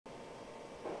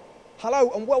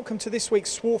Hello and welcome to this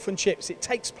week's Swarf and Chips. It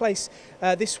takes place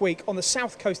this week on the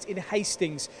south coast in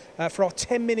Hastings for our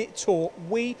 10-minute tour.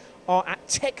 We are at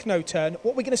Technoturn.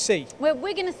 What are we going to see? Well,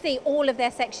 we're going to see all of their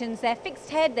sections, their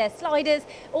fixed head, their sliders,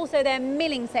 also their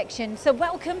milling section. So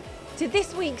welcome to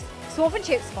this week's Swarf and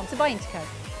Chips, sponsored by Interco.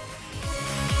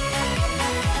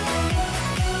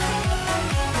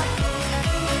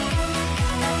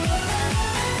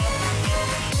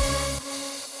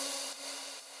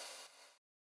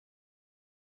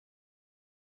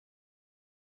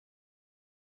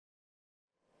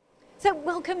 So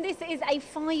welcome, this is a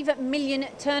 5 million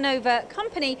turnover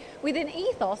company with an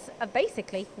ethos of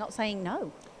basically not saying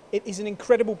no. It is an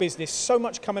incredible business, so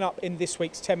much coming up in this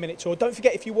week's 10-minute tour. Don't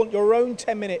forget, if you want your own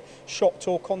 10-minute shop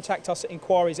tour, contact us at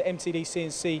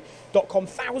inquiries@mtdcnc.com.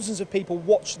 Thousands of people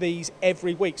watch these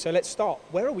every week, so let's start.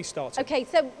 Where are we starting? Okay,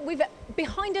 so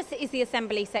behind us is the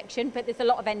assembly section, but there's a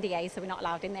lot of NDAs, so we're not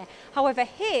allowed in there. However,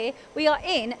 here we are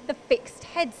in the fixed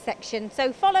head section.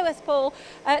 So follow us, Paul.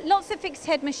 Lots of fixed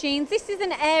head machines. This is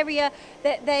an area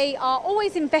that they are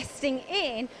always investing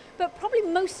in, but probably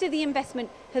most of the investment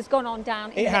has gone on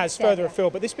down in It has, further area.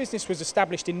 afield, but this business was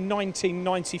established in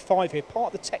 1995 here,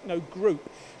 part of the Techno Group.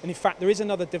 And in fact, there is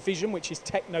another division, which is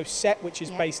Techno Set, which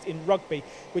is based in Rugby,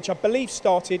 which I believe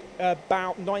started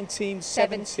about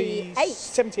 1978.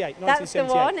 1978. That's the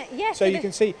one, yes. So you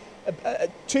can see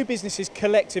two businesses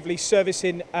collectively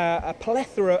servicing a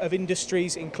plethora of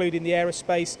industries, including the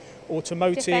aerospace,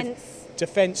 automotive,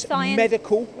 defence,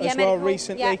 medical as well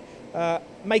recently.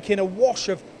 Making a wash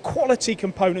of quality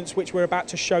components, which we're about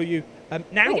to show you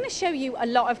now. We're going to show you a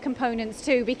lot of components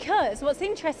too, because what's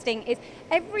interesting is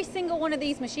every single one of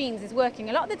these machines is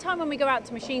working. A lot of the time when we go out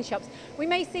to machine shops, we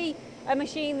may see a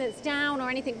machine that's down or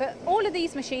anything, but all of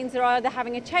these machines are either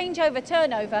having a changeover,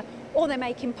 turnover, or they're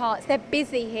making parts. They're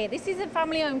busy here. This is a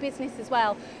family-owned business as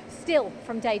well, still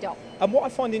from day dot. And what I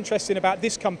find interesting about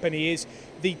this company is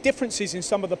the differences in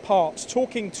some of the parts.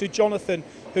 Talking to Jonathan,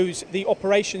 who's the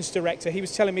operations director, he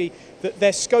was telling me that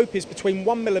their scope is between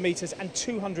 1 millimetres and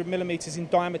 200 millimetres in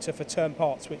diameter for turn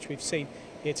parts, which we've seen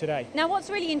here today. Now,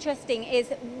 what's really interesting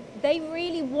is they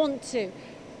really want to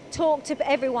talk to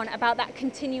everyone about that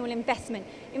continual investment,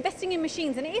 investing in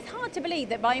machines. And it is hard to believe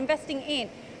that by investing in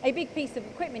a big piece of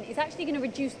equipment, it's actually going to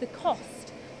reduce the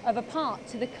cost of a part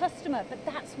to the customer, but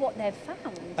that's what they've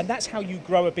found. And that's how you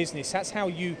grow a business. That's how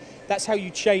you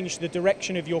change the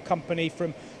direction of your company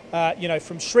from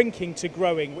from shrinking to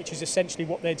growing, which is essentially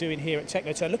what they're doing here at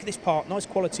Technoturn. Look at this part, nice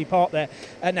quality part there.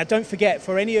 And now don't forget,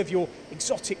 for any of your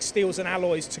exotic steels and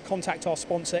alloys, to contact our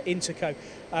sponsor Interco.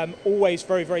 Always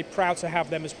very, very proud to have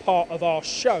them as part of our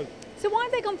show. So why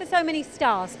have they gone for so many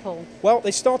stars, Paul? Well,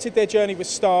 they started their journey with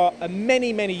Star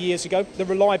many, many years ago. The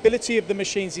reliability of the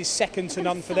machines is second to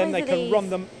none for them. They can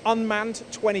run them unmanned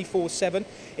 24/7.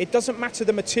 It doesn't matter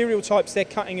the material types they're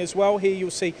cutting as well. Here you'll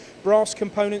see brass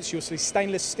components, you'll see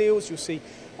stainless steels, you'll see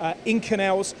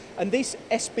Inconels, and this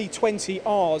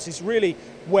SB20Rs is really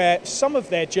where some of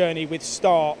their journey with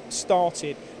Star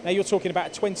started. Now you're talking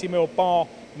about a 20mm bar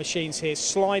machines here,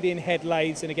 slide-in head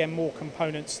lathes, and again more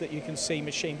components that you can see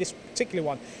machined. This particular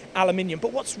one, aluminium.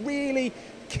 But what's really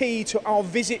key to our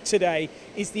visit today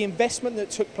is the investment that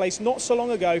took place not so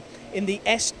long ago in the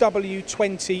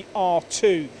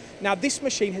SW20R2. Now this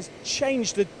machine has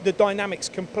changed the dynamics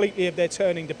completely of their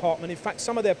turning department. In fact,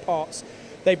 some of their parts,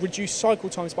 they've reduced cycle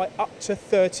times by up to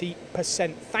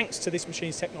 30% thanks to this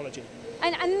machine's technology.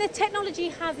 And the technology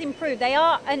has improved. They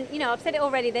are, and I've said it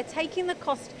already, they're taking the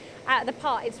cost out of the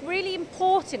part. It's really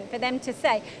important for them to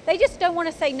say, they just don't want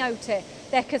to say no to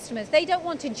their customers. They don't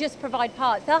want to just provide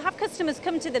parts. They'll have customers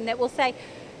come to them that will say,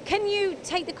 can you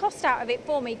take the cost out of it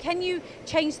for me? Can you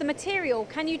change the material?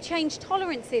 Can you change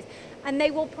tolerances? And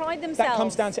they will pride themselves. That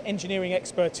comes down to engineering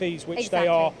expertise, which they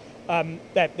are.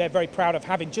 They're very proud of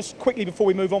having. Just quickly before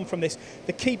we move on from this,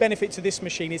 the key benefit to this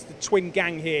machine is the twin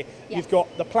gang here. Yes. You've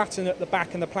got the platen at the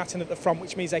back and the platen at the front,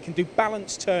 which means they can do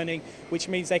balance turning, which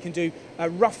means they can do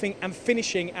roughing and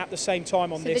finishing at the same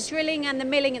time on this. So the drilling and the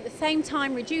milling at the same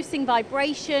time, reducing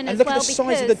vibration and as well. And look at the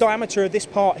size of the diameter of this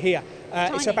part here.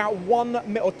 It's about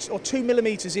 1 or 2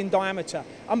 millimetres in diameter.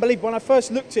 Unbelievable. When I first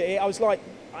looked at it, I was like,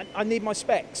 I need my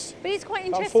specs. But it's quite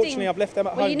interesting. Unfortunately, I've left them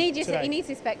at home you need today. He needs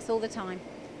his specs all the time.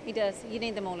 He does. You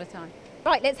need them all the time.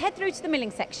 Right, let's head through to the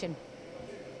milling section.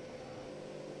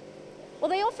 Well,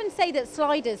 they often say that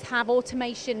sliders have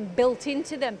automation built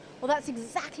into them. Well, that's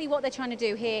exactly what they're trying to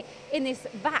do here in this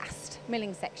vast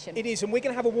milling section. It is, and we're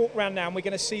going to have a walk around now, and we're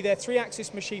going to see their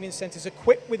 3-axis machining centres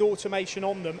equipped with automation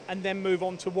on them, and then move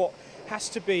on to what has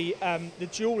to be the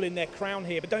jewel in their crown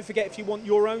here. But don't forget, if you want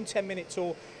your own 10-minute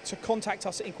tour, to contact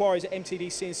us at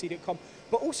inquiries@mtdcnc.com.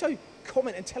 but also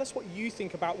comment and tell us what you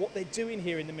think about what they're doing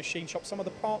here in the machine shop, some of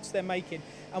the parts they're making,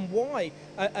 and why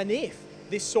and if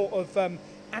this sort of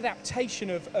adaptation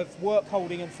of work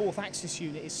holding and fourth axis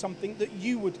unit is something that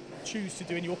you would choose to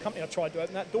do in your company. I tried to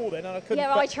open that door then and I couldn't.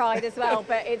 Yeah, I tried as well,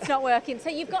 but it's not working. So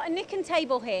you've got a Niken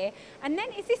table here, and then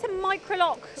is this a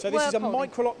microlock? So this is a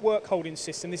microlock work holding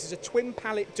system. This is a twin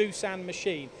pallet Doosan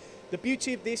machine. The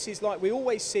beauty of this is, like we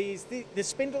always see, is the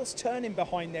spindle's turning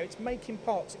behind there. It's making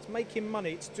parts, it's making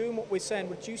money, it's doing what we're saying,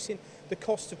 reducing the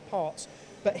cost of parts.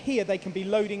 But here they can be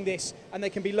loading this, and they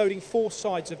can be loading 4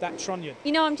 sides of that trunnion.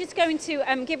 You know, I'm just going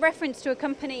to give reference to a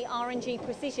company, R&G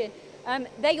Precision.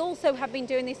 They also have been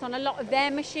doing this on a lot of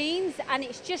their machines, and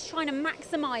it's just trying to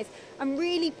maximise and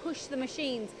really push the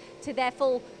machines to their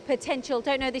full potential.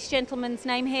 Don't know this gentleman's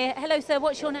name here. Hello, sir.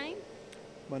 What's your name?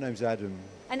 My name's Adam.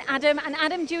 And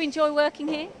Adam, do you enjoy working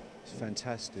here? It's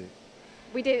fantastic.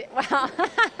 We do. Well,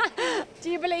 do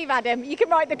you believe Adam? You can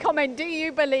write the comment. Do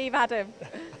you believe Adam?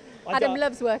 Adam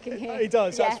loves working here. He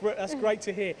does. Yeah. That's great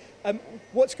to hear.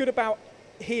 What's good about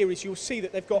here is you'll see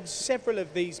that they've got several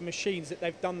of these machines that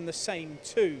they've done the same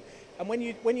to. And when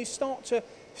you start to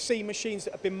see machines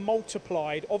that have been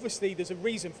multiplied, obviously there's a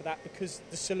reason for that, because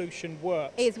the solution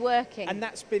works. Is working. And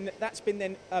that's been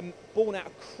then borne out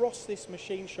across this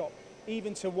machine shop,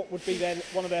 even to what would be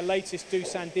one of their latest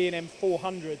Doosan D&M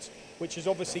 400s, which has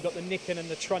obviously got the Niken and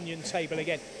the trunnion table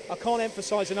again. I can't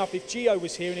emphasise enough, if Gio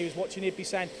was here and he was watching, he'd be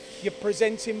saying, you're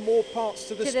presenting more parts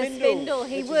to the spindle.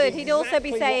 He would. He'd also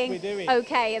be saying,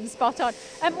 okay, and spot on.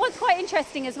 What's quite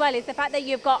interesting as well is the fact that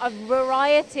you've got a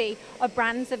variety of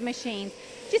brands of machines.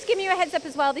 Just giving you a heads up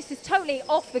as well, this is totally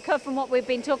off the cuff from what we've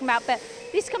been talking about, but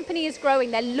this company is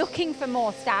growing. They're looking for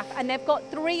more staff, and they've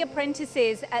got 3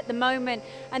 apprentices at the moment,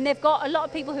 and they've got a lot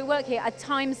of people who work here are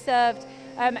time-served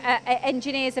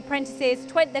engineers, apprentices.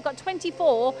 They've got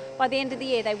 24. By the end of the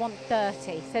year, they want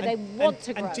 30, so they want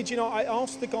to grow. And did you know, I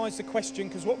asked the guys the question,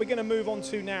 because what we're going to move on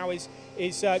to now is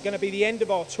going to be the end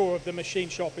of our tour of the machine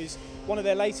shop, is one of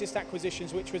their latest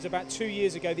acquisitions, which was about 2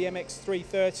 years ago, the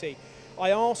MX330. I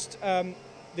asked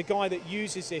the guy that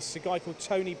uses this, a guy called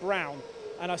Tony Brown,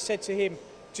 and I said to him,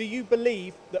 do you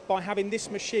believe that by having this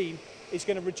machine is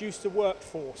going to reduce the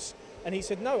workforce? And he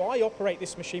said, no, I operate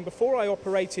this machine. Before I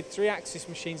operated 3-axis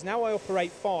machines, now I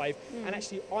operate 5, and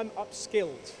actually I'm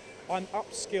upskilled.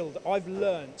 I've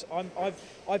learned.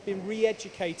 I've been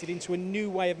re-educated into a new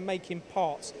way of making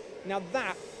parts. Now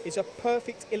that is a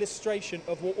perfect illustration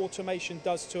of what automation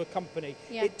does to a company.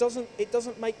 Yeah. It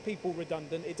doesn't make people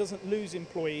redundant. It doesn't lose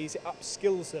employees. It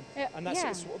upskills them, and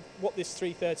that's what this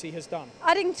 330 has done.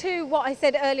 Adding to what I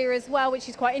said earlier as well, which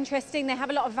is quite interesting, they have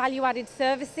a lot of value-added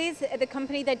services at the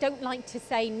company. They don't like to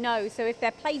say no. So if they're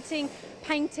plating,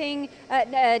 painting,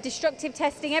 destructive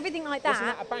testing, everything like that.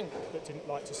 Wasn't that a bank that didn't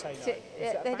like to say no?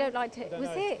 They don't like to. Was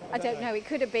it? I don't know. It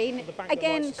could have been.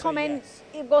 Again, comment.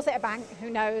 Was it a bank?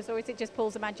 Who knows? Or is it just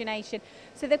Paul's imagination?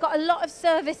 So they've got a lot of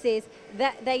services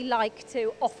that they like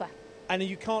to offer. And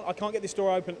I can't get this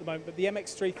door open at the moment, but the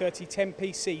MX330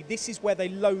 10PC, this is where they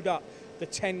load up the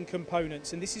 10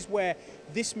 components, and this is where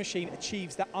this machine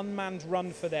achieves that unmanned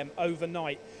run for them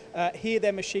overnight. Here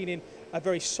they're machining a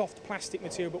very soft plastic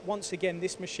material, but once again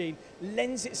this machine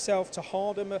lends itself to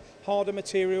harder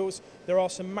materials. There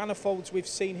are some manifolds we've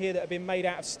seen here that have been made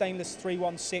out of stainless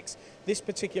 316. This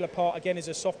particular part again is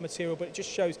a soft material, but it just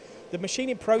shows the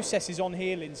machining process is on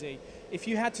here, Lindsay. If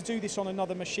you had to do this on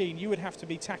another machine, you would have to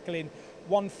be tackling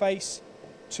 1 face,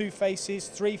 2 faces,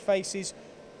 3 faces.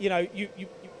 You know,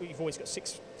 you've always got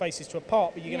 6 faces to a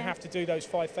part, but you're going to have to do those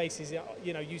 5 faces,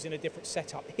 you know, using a different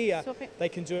setup. Here, they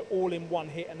can do it all in one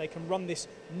hit, and they can run this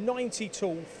 90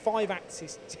 tool,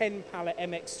 5-axis, 10 pallet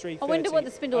MX330. I wonder what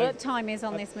the spindle up time is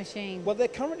on this machine. Well, they're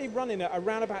currently running at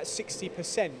around about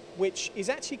 60%, which is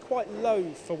actually quite low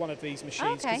for one of these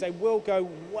machines, because they will go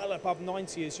well above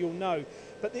 90, as you'll know.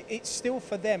 But it's still,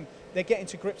 for them, they're getting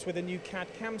to grips with a new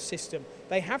CAD-CAM system.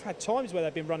 They have had times where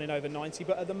they've been running over 90,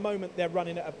 but at the moment they're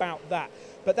running at about that.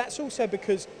 But that's also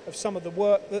because of some of the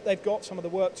work that they've got, some of the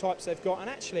work types they've got, and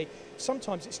actually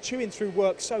sometimes it's chewing through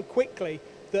work so quickly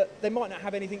that they might not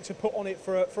have anything to put on it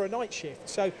for a night shift.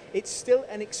 So it's still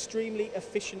an extremely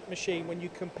efficient machine when you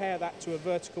compare that to a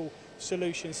vertical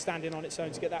solution standing on its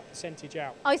own to get that percentage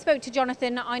out. I spoke to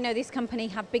Jonathan. I know this company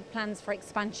have big plans for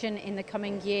expansion in the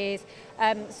coming years.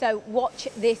 So watch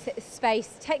this space.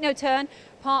 Technoturn,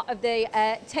 part of the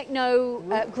Techno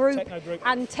group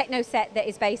and Technoset that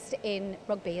is based in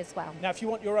Rugby as well. Now, if you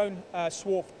want your own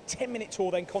Swarf 10-minute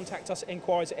tour, then contact us at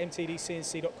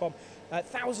enquiries@mtdcnc.com.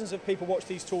 Thousands of people watch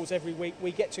these tours every week.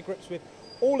 We get to grips with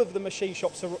all of the machine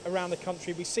shops around the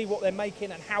country. We see what they're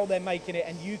making and how they're making it,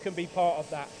 and you can be part of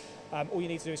that. all you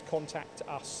need to do is contact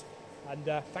us.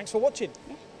 And thanks for watching.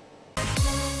 Yeah.